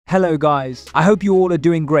Hello guys, I hope you all are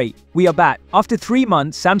doing great. We are back. After 3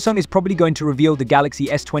 months, Samsung is probably going to reveal the Galaxy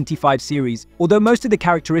S25 series, although most of the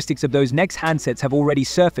characteristics of those next handsets have already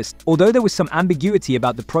surfaced. Although there was some ambiguity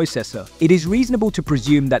about the processor, it is reasonable to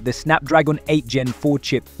presume that the Snapdragon 8 Gen 4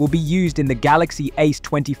 chip will be used in the Galaxy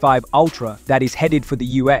S25 Ultra that is headed for the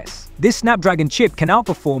US. This Snapdragon chip can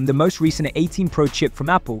outperform the most recent A18 Pro chip from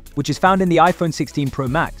Apple, which is found in the iPhone 16 Pro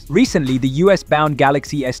Max. Recently, the US-bound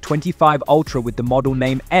Galaxy S25 Ultra with the model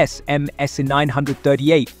name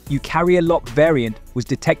SM938 carrier lock variant was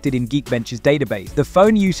detected in Geekbench's database. The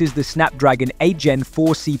phone uses the Snapdragon 8 Gen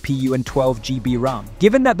 4 CPU and 12GB RAM.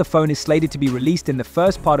 Given that the phone is slated to be released in the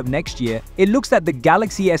first part of next year, it looks that the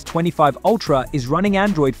Galaxy S25 Ultra is running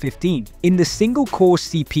Android 15. In the single-core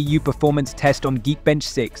CPU performance test on Geekbench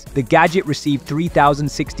 6, the gadget received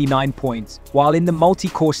 3,069 points, while in the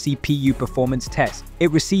multi-core CPU performance test, it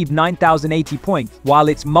received 9,080 points. While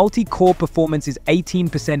its multi-core performance is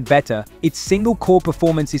 18% better, its single-core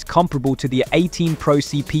performance is comparable to the A18 Pro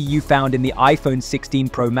CPU found in the iPhone 16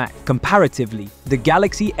 Pro Max. Comparatively, the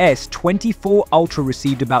Galaxy S24 Ultra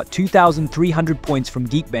received about 2,300 points from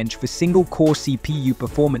Geekbench for single-core CPU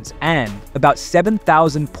performance and about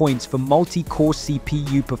 7,000 points for multi-core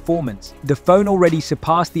CPU performance. The phone already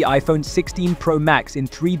surpassed the iPhone 16 Pro Max in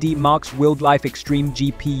 3D Mark's Wildlife Extreme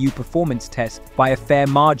GPU performance test by a fair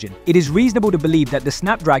margin. It is reasonable to believe that the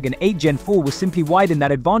Snapdragon 8 Gen 4 will simply widen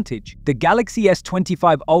that advantage. The Galaxy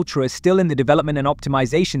S25 Ultra is still in the development and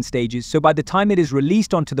optimization stages, so by the time it is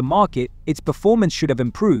released onto the market, its performance should have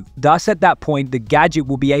improved. Thus, at that point, the gadget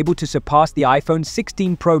will be able to surpass the iPhone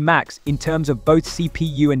 16 Pro Max in terms of both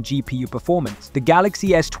CPU and GPU performance. The Galaxy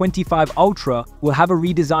S25 Ultra will have a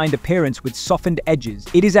redesigned appearance with softened edges.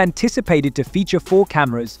 It is anticipated to feature 4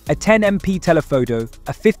 cameras, a 10MP telephoto,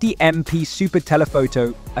 a 50MP super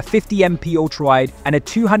telephoto, a 50MP ultrawide, and a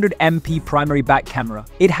 200MP primary back camera.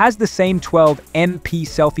 It has the same 12MP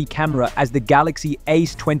selfie camera as the Galaxy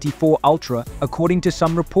S24 Ultra, according to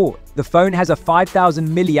some report. The phone has a 5,000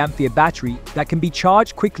 mAh battery that can be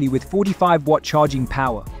charged quickly with 45-watt charging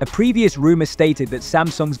power. A previous rumor stated that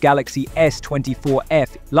Samsung's Galaxy S24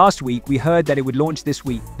 Last week, we heard that it would launch this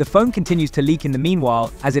week. The phone continues to leak in the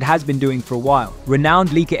meanwhile, as it has been doing for a while.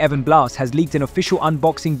 Renowned leaker Evan Blass has leaked an official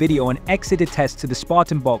unboxing video and exit test to the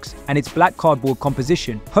Spartan box and its black cardboard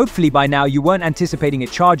composition. Hopefully by now you weren't anticipating a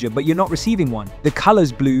charger, but you're not receiving one. The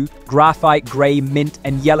colors blue, graphite, gray, mint,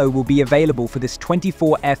 and yellow will be available for this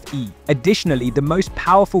 24 FE. Additionally, the most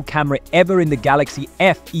powerful camera ever in the Galaxy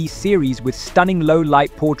FE series with stunning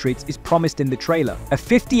low-light portraits is promised in the trailer. A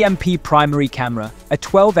 50MP primary camera, a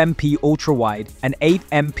 12MP ultra-wide, an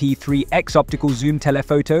 8MP 3x optical zoom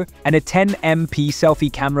telephoto, and a 10MP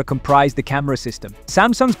selfie camera comprise the camera system.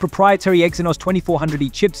 Samsung's proprietary Exynos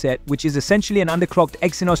 2400E chipset, which is essentially an underclocked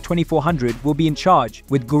Exynos 2400, will be in charge,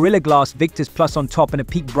 with Gorilla Glass Victus Plus on top and a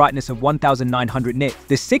peak brightness of 1900 nits.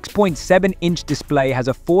 The 6.7-inch display has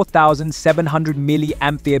a 4,700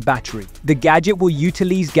 mAh battery. The gadget will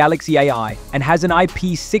utilize Galaxy AI and has an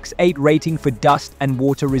IP68 rating for dust and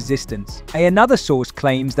water resistance. Another source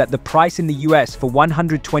claims that the price in the US for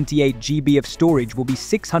 128GB of storage will be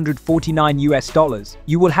 $649 US.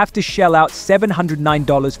 You will have to shell out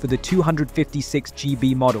 $709 for the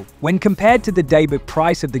 256GB model. When compared to the debut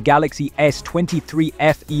price of the Galaxy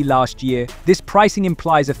S23 FE last year, this pricing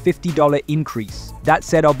implies a $50 increase. That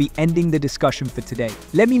said, I'll be ending the discussion for today.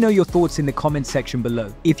 Let me know your thoughts in the comment section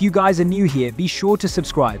below. If you guys are new here, be sure to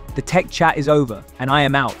subscribe. The tech chat is over, and I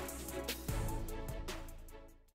am out.